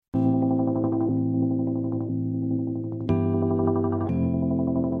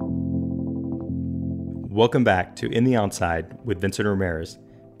Welcome back to In the Outside with Vincent Ramirez,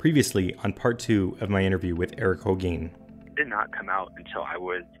 previously on part 2 of my interview with Eric Holguin. It did not come out until I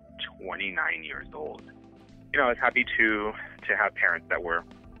was 29 years old. I was happy to have parents that were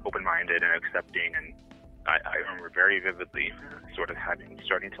open-minded and accepting, and I remember very vividly sort of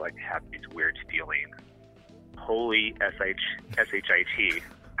starting to have these weird feelings. Holy S-H-I-T.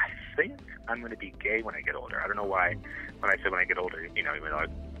 I think I'm going to be gay when I get older. I don't know why when I said when I get older, even though I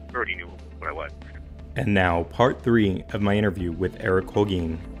already knew what I was. And now, part 3 of my interview with Eric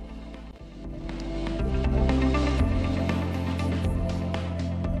Holguin.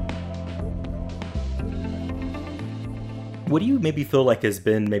 What do you maybe feel like has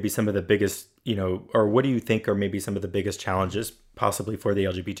been maybe some of the biggest, or what do you think are maybe some of the biggest challenges possibly for the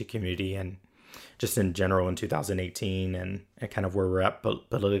LGBT community and just in general in 2018 and kind of where we're at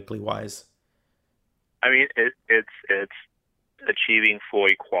politically wise? I mean, it's achieving full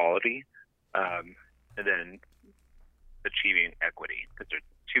equality, and then achieving equity, because they're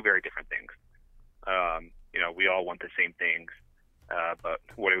two very different things. We all want the same things, but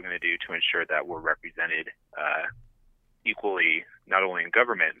what are we going to do to ensure that we're represented equally, not only in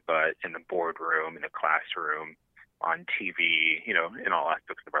government, but in the boardroom, in the classroom, on TV, in all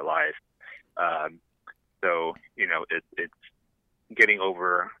aspects of our lives. It's getting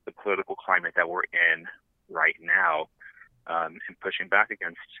over the political climate that we're in right now, and pushing back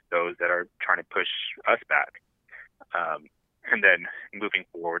against those that are trying to push us back. And then moving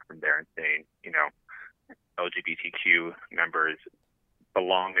forward from there and saying, LGBTQ members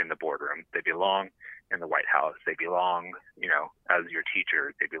belong in the boardroom. They belong in the White House. They belong, as your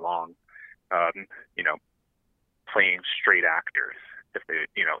teachers. They belong, playing straight actors if they,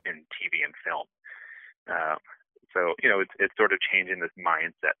 in TV and film. It's sort of changing this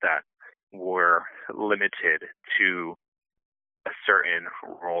mindset that we're limited to a certain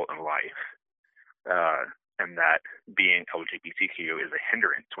role in life, and that being LGBTQ is a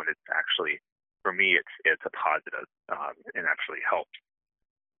hindrance when it's actually, for me, it's a positive, and actually helps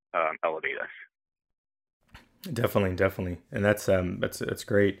elevate us. Definitely, and that's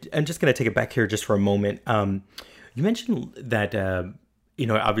great. I'm just going to take it back here just for a moment. You mentioned that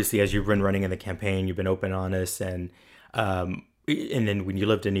obviously as you've been running in the campaign, you've been open, honest, and then when you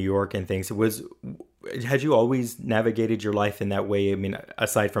lived in New York and things, had you always navigated your life in that way? I mean,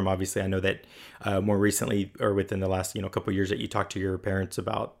 aside from obviously, I know that more recently or within the last couple of years that you talked to your parents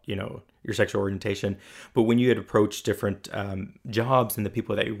about your sexual orientation, but when you had approached different jobs and the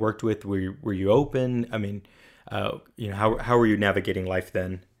people that you worked with, were you open? I mean, how were you navigating life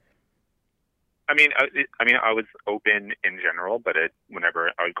then? I mean, I was open in general, but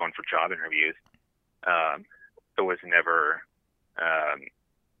whenever I was going for job interviews, it was never.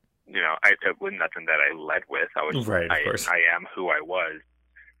 It was nothing that I led with. I was right. Of course. I am who I was.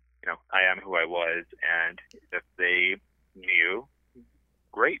 I am who I was, and if they knew,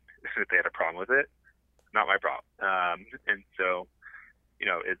 great. If they had a problem with it, not my problem. And so,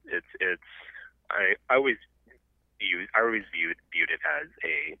 I always viewed it as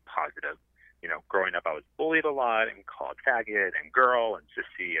a positive. Growing up, I was bullied a lot and called faggot and girl and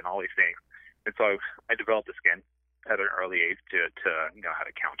sissy and all these things, and so I developed a skin at an early age to know how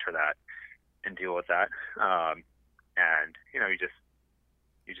to counter that and deal with that. And you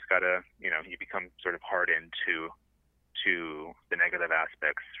just gotta you become sort of hardened to the negative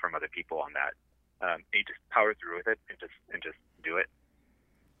aspects from other people on that. And you just power through with it and just do it.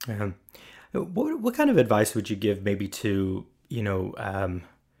 What kind of advice would you give maybe to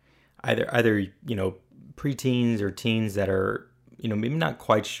either preteens or teens that are maybe not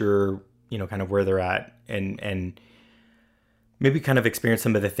quite sure kind of where they're at and maybe kind of experience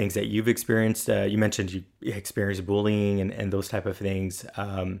some of the things that you've experienced? You mentioned you experienced bullying and those type of things.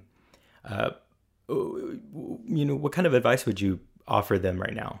 What kind of advice would you offer them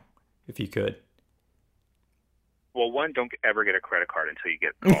right now, if you could? Well, one, don't ever get a credit card until you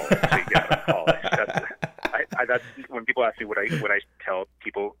get out of college. That's when people ask me what I tell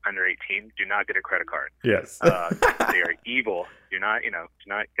people under 18: do not get a credit card. Yes, they are evil. Do not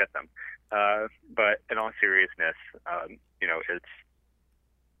get them. But in all seriousness, it's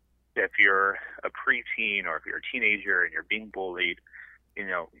if you're a preteen or if you're a teenager and you're being bullied,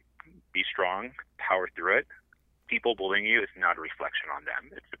 be strong, power through it. People bullying you is not a reflection on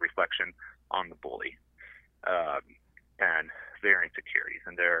them; it's a reflection on the bully, and their insecurities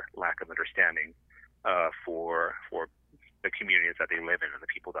and their lack of understanding for the communities that they live in and the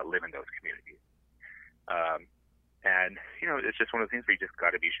people that live in those communities. And it's just one of the things where you just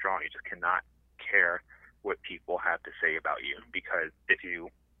got to be strong. You just cannot care what people have to say about you, because if you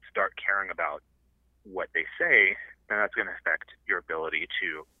start caring about what they say, then that's going to affect your ability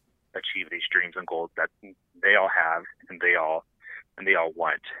to achieve these dreams and goals that they all have and they all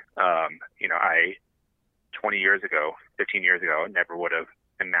want. I 20 years ago, 15 years ago, never would have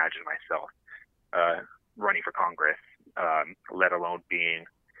imagined myself running for Congress, let alone being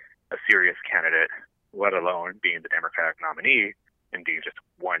a serious candidate, let alone being the Democratic nominee and being just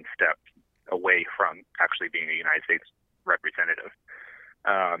one step away from actually being a United States representative.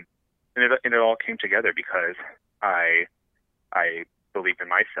 And it all came together because I believed in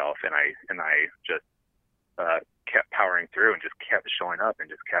myself, and I just kept powering through and just kept showing up and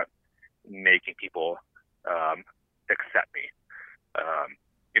just kept making people accept me,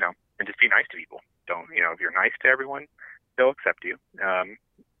 and just be nice to people. Don't, if you're nice to everyone, they'll accept you.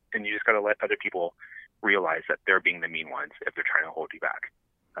 And you just got to let other people realize that they're being the mean ones if they're trying to hold you back.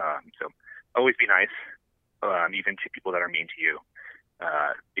 So always be nice, even to people that are mean to you,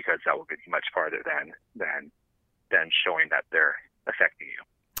 because that will get you much farther than showing that they're affecting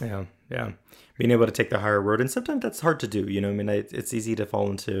you. Yeah. Being able to take the higher road. And sometimes that's hard to do. It's easy to fall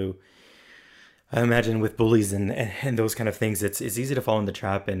into, I imagine with bullies and those kind of things, it's easy to fall in the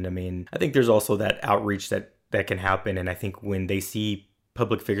trap. And I think there's also that outreach that can happen. And I think when they see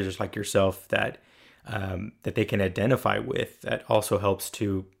public figures like yourself that they can identify with, that also helps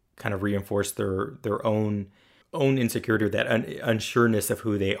to kind of reinforce their own insecurity, that unsureness of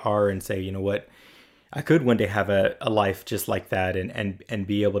who they are, and say, you know what, I could one day have a life just like that and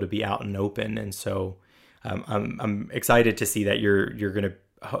be able to be out and open. And so I'm excited to see that you're going to,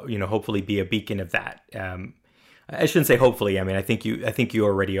 hopefully be a beacon of that. I shouldn't say hopefully. I think you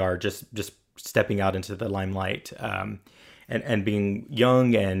already are, just stepping out into the limelight, and being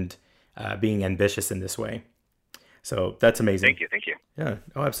young and being ambitious in this way. So that's amazing. Thank you. Yeah.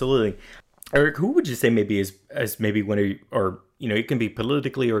 Oh, absolutely. Eric, who would you say maybe as maybe one of you, or, it can be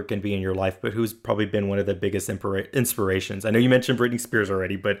politically or it can be in your life, but who's probably been one of the biggest inspirations? I know you mentioned Britney Spears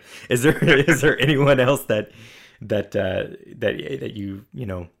already, but is there anyone else that you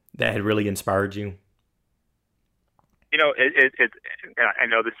that had really inspired you? I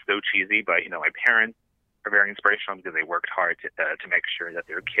know this is so cheesy, but my parents are very inspirational because they worked hard to make sure that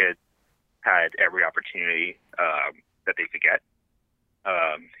their kids had every opportunity that they could get.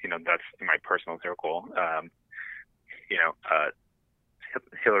 That's in my personal circle.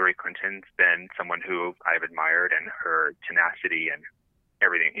 Hillary Clinton's been someone who I've admired, and her tenacity and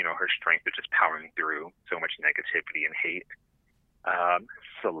everything, her strength of just powering through so much negativity and hate.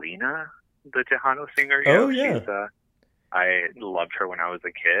 Selena, the Tejano singer. Oh, yeah. I loved her when I was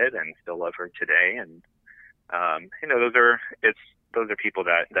a kid and still love her today. And, those are people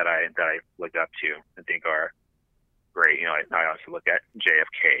that I look up to and think are great. I also look at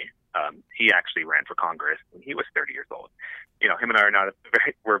JFK. He actually ran for Congress when he was 30 years old. Him and I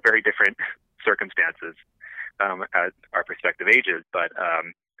we're very different circumstances at our respective ages, but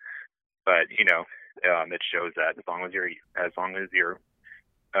it shows that as long as you're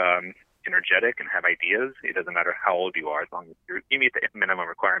energetic and have ideas, it doesn't matter how old you are, as long as you meet the minimum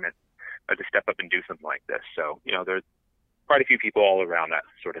requirements to step up and do something like this. So there's quite a few people all around that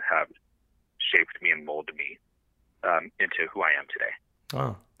sort of have shaped me and molded me into who I am today.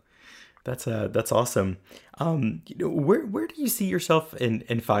 Oh, that's awesome. Where do you see yourself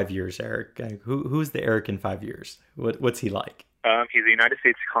in 5 years, Eric? Who's the Eric in 5 years? What's he like? He's a United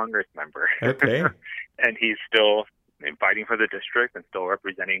States Congress member. Okay. And he's still fighting for the district and still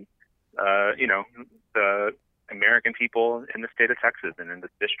representing, the American people in the state of Texas and in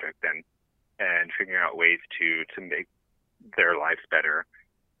this district, and figuring out ways to make their lives better,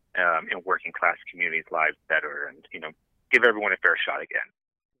 and working class communities' lives better, and give everyone a fair shot again.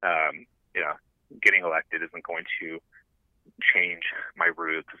 Getting elected isn't going to change my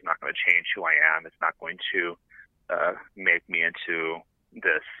roots. It's not going to change who I am. It's not going to make me into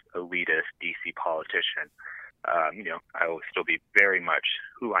this elitist DC politician. I will still be very much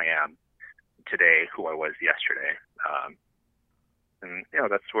who I am today, who I was yesterday. And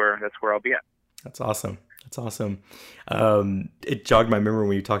that's where I'll be at. That's awesome. It jogged my memory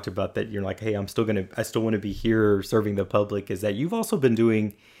when you talked about that. You're like, hey, I still want to be here serving the public. Is that you've also been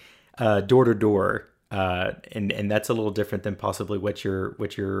doing door to door, and that's a little different than possibly what your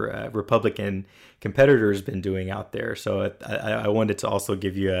Republican competitor has been doing out there. So I wanted to also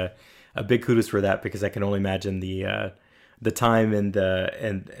give you a big kudos for that, because I can only imagine the time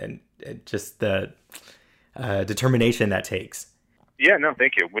and just the determination that takes. Yeah, no,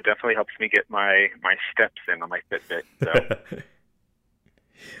 thank you. It definitely helps me get my steps in on my Fitbit. So.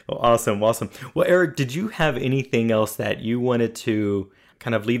 Well, awesome. Well, Eric, did you have anything else that you wanted to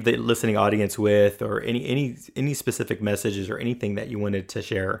kind of leave the listening audience with, or any specific messages or anything that you wanted to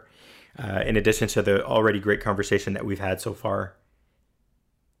share in addition to the already great conversation that we've had so far?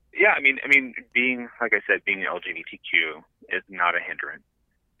 Yeah, I mean, being, like I said, being LGBTQ is not a hindrance.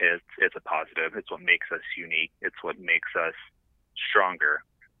 It's a positive. It's what makes us unique. It's what makes us stronger.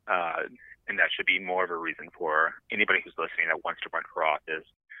 And that should be more of a reason for anybody who's listening that wants to run for office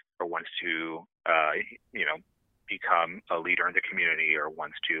or wants to, become a leader in the community or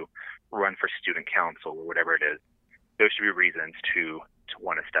wants to run for student council or whatever it is. Those should be reasons to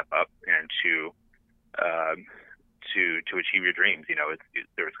want to step up and um, to achieve your dreams.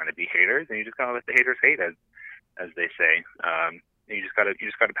 There's going to be haters, and you just gotta let the haters hate, as they say. And you just gotta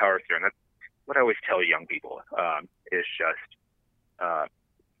power through, and that's what I always tell young people. Is just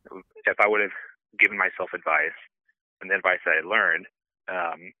if I would have given myself advice, and the advice that I learned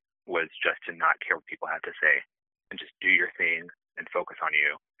was just to not care what people have to say, and just do your thing and focus on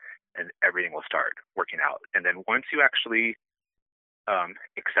you, and everything will start working out. And then once you actually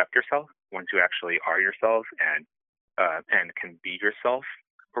accept yourself, once you actually are yourself and can be yourself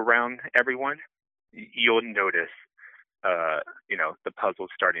around everyone, you'll notice, the puzzle's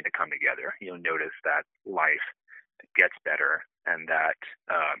starting to come together. You'll notice that life gets better and that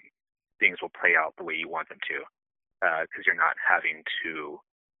things will play out the way you want them to, because you're not having to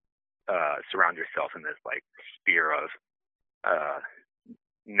surround yourself in this like sphere of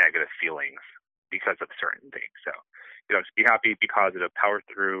negative feelings because of certain things. So, just be happy, be positive, power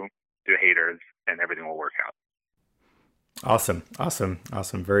through the haters, and everything will work out. Awesome.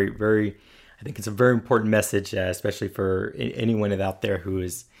 Very, very, I think it's a very important message, especially for anyone out there who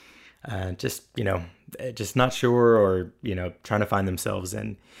is just not sure or, trying to find themselves.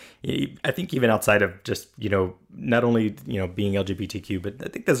 And I think even outside of just, not only, being LGBTQ, but I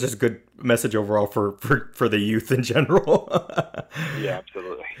think that's just a good message overall for the youth in general. Yeah,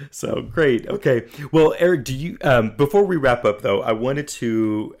 absolutely. So great. Okay. Well, Eric, do you, before we wrap up though, I wanted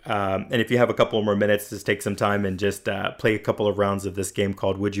to, and if you have a couple more minutes, just take some time and just play a couple of rounds of this game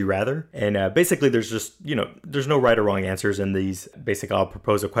called Would You Rather? And basically there's just, there's no right or wrong answers in these. Basically, I'll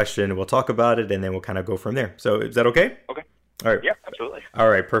propose a question and we'll talk about it and then we'll kind of go from there. So is that okay? Okay. All right. Yeah, absolutely. All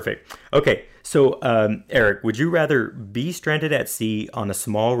right, perfect. Okay, so Eric, would you rather be stranded at sea on a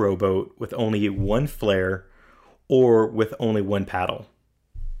small rowboat with only one flare or with only one paddle?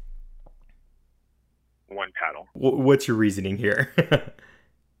 One paddle. What's your reasoning here?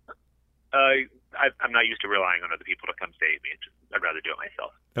 I'm not used to relying on other people to come save me. I'd rather do it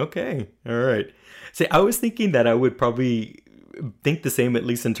myself. Okay, all right. See, I was thinking that I would probably think the same, at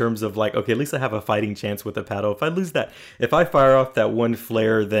least in terms of like, okay, at least I have a fighting chance with a paddle. If I fire off that one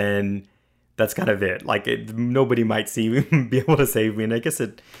flare, then that's kind of it. Like nobody might see me, be able to save me. And I guess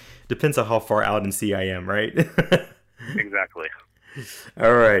it depends on how far out in sea I am, right? Exactly.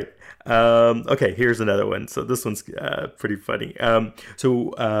 All right. Okay, here's another one. So this one's pretty funny.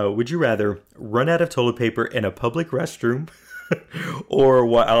 Would you rather run out of toilet paper in a public restroom or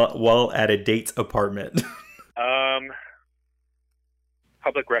while at a date's apartment?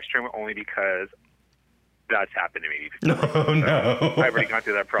 Public restroom, only because that's happened to me before. Oh, no. I've already gone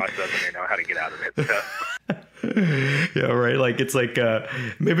through that process and I know how to get out of it. So. Yeah, right. Like it's like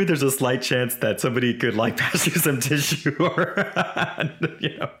maybe there's a slight chance that somebody could like pass you some tissue or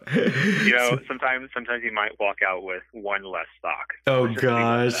sometimes you might walk out with one less sock. Oh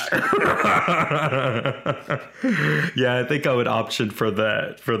gosh. Yeah, I think I would option for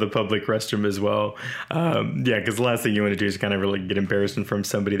the public restroom as well. Yeah, because the last thing you want to do is kind of really get embarrassed from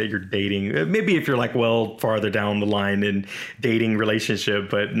somebody that you're dating. Maybe if you're like well farther down the line in dating relationship,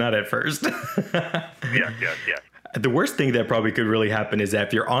 but not at first. Yeah. The worst thing that probably could really happen is that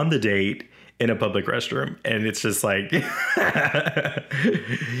if you're on the date in a public restroom and it's just like, all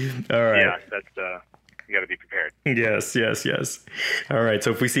right. Yeah, that's you got to be prepared. Yes. All right.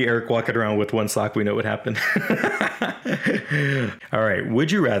 So if we see Eric walking around with one sock, we know what happened. All right.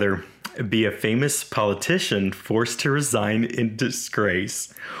 Would you rather be a famous politician forced to resign in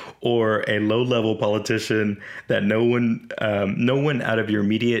disgrace, or a low-level politician that no one out of your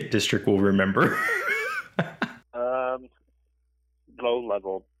immediate district will remember?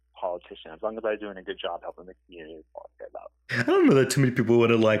 Low-level politician, as long as I'm doing a good job helping the community, is all I care about. I don't know that too many people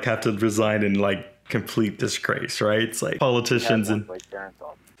would have to resign in like complete disgrace, right? It's like politicians and like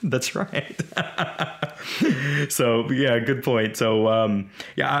that's right. So yeah, good point. So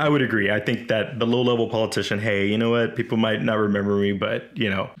yeah, I would agree. I think that the low-level politician, hey, you know what? People might not remember me, but you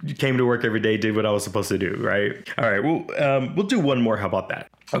came to work every day, did what I was supposed to do, right? All right, we'll do one more. How about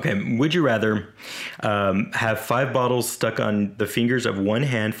that? Okay, would you rather have 5 bottles stuck on the fingers of one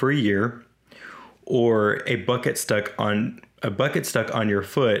hand for a year, or a bucket stuck on your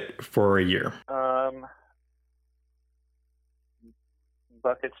foot for a year?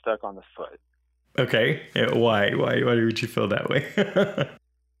 Bucket stuck on the foot. Okay, why would you feel that way?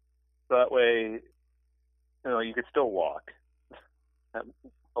 So that way, you could still walk,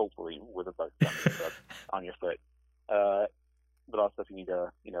 hopefully with a bug on your foot. But also if you need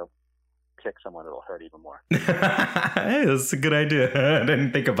to, kick someone, it'll hurt even more. Hey, that's a good idea. I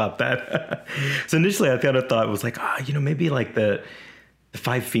didn't think about that. So initially I kind of thought it was like, maybe like the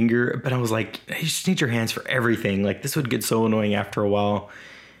 5-finger, but I was like, you just need your hands for everything. Like this would get so annoying after a while.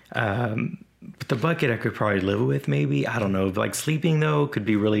 But the bucket I could probably live with, maybe. I don't know. Like sleeping though could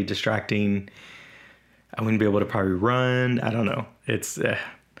be really distracting. I wouldn't be able to probably run. I don't know. It's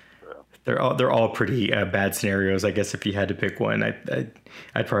they're all pretty bad scenarios. I guess if you had to pick one, I'd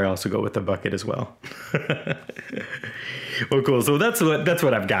probably also go with the bucket as well. Well, cool. So that's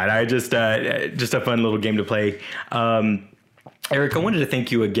what I've got. I just a fun little game to play. Eric, I wanted to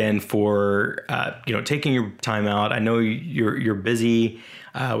thank you again for taking your time out. I know you're busy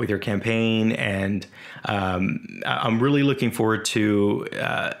with your campaign, and I'm really looking forward to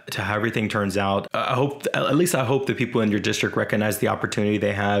how everything turns out. I hope the people in your district recognize the opportunity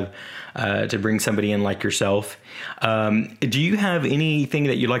they have to bring somebody in like yourself. Do you have anything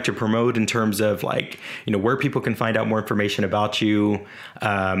that you'd like to promote in terms of where people can find out more information about you,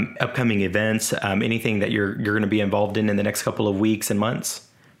 upcoming events, anything that you're going to be involved in the next couple of weeks and months?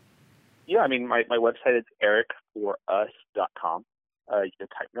 Yeah, I mean, my website is ericforus.com. You can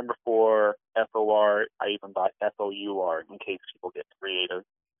type number 4, FOR. I even got FOUR in case people get creative.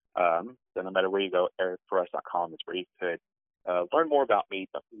 So no matter where you go, ericforus.com is where you could learn more about me,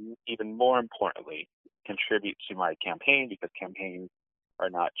 but even more importantly, contribute to my campaign, because campaigns are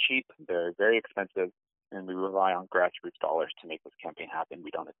not cheap. They're very expensive, and we rely on grassroots dollars to make this campaign happen.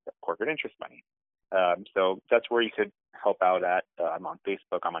 We don't accept corporate interest money. So that's where you could help out at. I'm on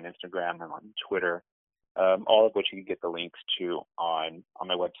Facebook, I'm on Instagram, I'm on Twitter, all of which you can get the links to on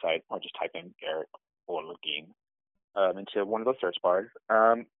my website, or just type in Eric Olguin into one of those search bars.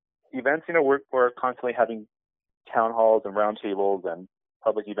 Events, we're constantly having town halls and roundtables and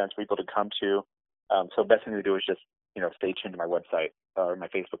public events for people to come to. So the best thing to do is just, stay tuned to my website or my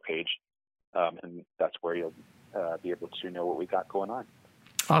Facebook page, and that's where you'll be able to know what we got going on.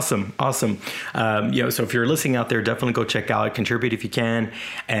 Awesome. So if you're listening out there, definitely go check out, contribute if you can,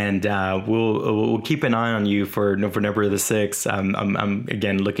 and we'll keep an eye on you for November the 6th. I'm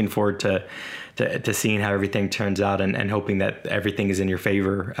again looking forward to seeing how everything turns out, and hoping that everything is in your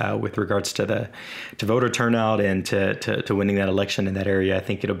favor with regards to voter turnout and to winning that election in that area. I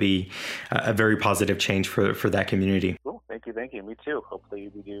think it'll be a very positive change for that community. Cool. Thank you. Me too.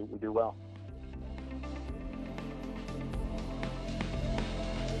 Hopefully we do well.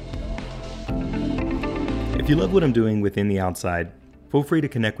 If you love what I'm doing within the Outside, feel free to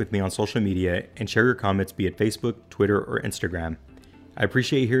connect with me on social media and share your comments, be it Facebook, Twitter, or Instagram. I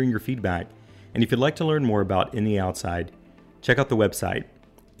appreciate hearing your feedback, and if you'd like to learn more about In the Outside, check out the website,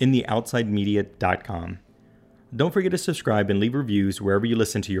 intheoutsidemedia.com. Don't forget to subscribe and leave reviews wherever you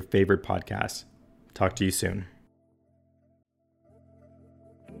listen to your favorite podcasts. Talk to you soon.